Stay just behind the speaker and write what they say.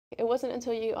wasn't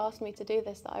until you asked me to do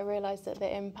this that I realised that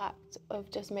the impact of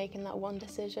just making that one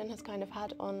decision has kind of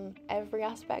had on every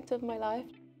aspect of my life.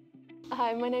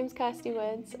 Hi, my name's Kirsty.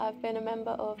 I've been a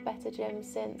member of Better Gym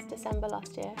since December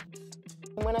last year.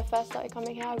 When I first started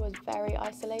coming here, I was very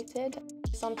isolated.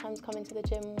 Sometimes coming to the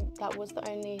gym, that was the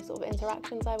only sort of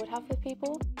interactions I would have with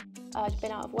people. I'd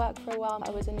been out of work for a while,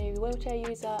 I was a new wheelchair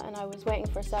user and I was waiting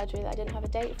for a surgery that I didn't have a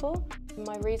date for.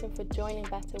 My reason for joining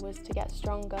Better was to get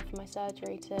stronger for my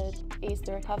surgery to ease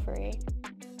the recovery.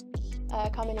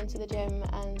 Coming into the gym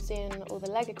and seeing all the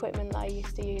leg equipment that I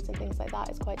used to use and things like that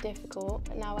is quite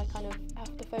difficult. Now I kind of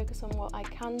have to focus on what I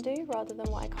can do rather than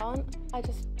what I can't. I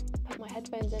just put my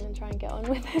headphones in and try and get on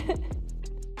with it.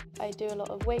 I do a lot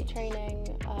of weight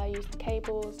training, I use the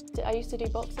cables. I used to do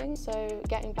boxing, so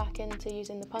getting back into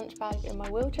using the punch bag in my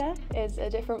wheelchair is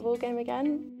a different ballgame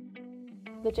again.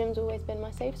 The gym's always been my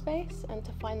safe space, and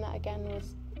to find that again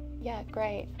was,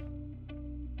 great.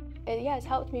 It's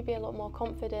helped me be a lot more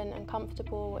confident and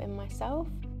comfortable in myself.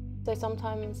 So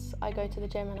sometimes I go to the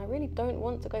gym and I really don't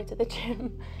want to go to the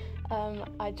gym.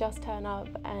 I just turn up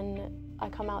and I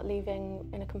come out leaving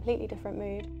in a completely different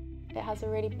mood. It has a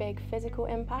really big physical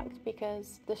impact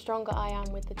because the stronger I am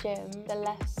with the gym, the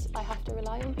less I have to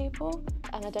rely on people,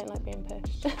 and I don't like being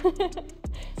pushed.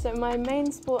 So my main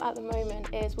sport at the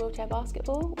moment is wheelchair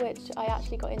basketball, which I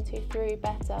actually got into through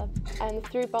Better. And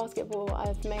through basketball,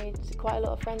 I've made quite a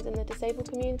lot of friends in the disabled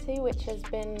community, which has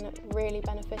been really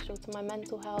beneficial to my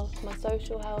mental health, my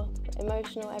social health,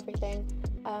 emotional, everything.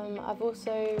 I've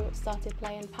also started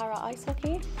playing para ice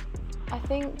hockey. I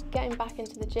think getting back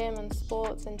into the gym and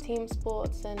sports and team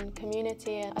sports and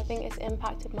community, I think it's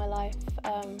impacted my life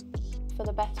for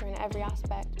the better in every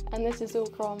aspect. And this is all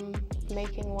from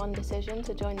making one decision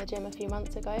to join the gym a few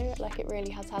months ago. Like, it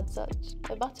really has had such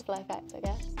a butterfly effect, I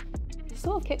guess. It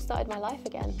sort of kick-started my life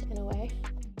again, in a way.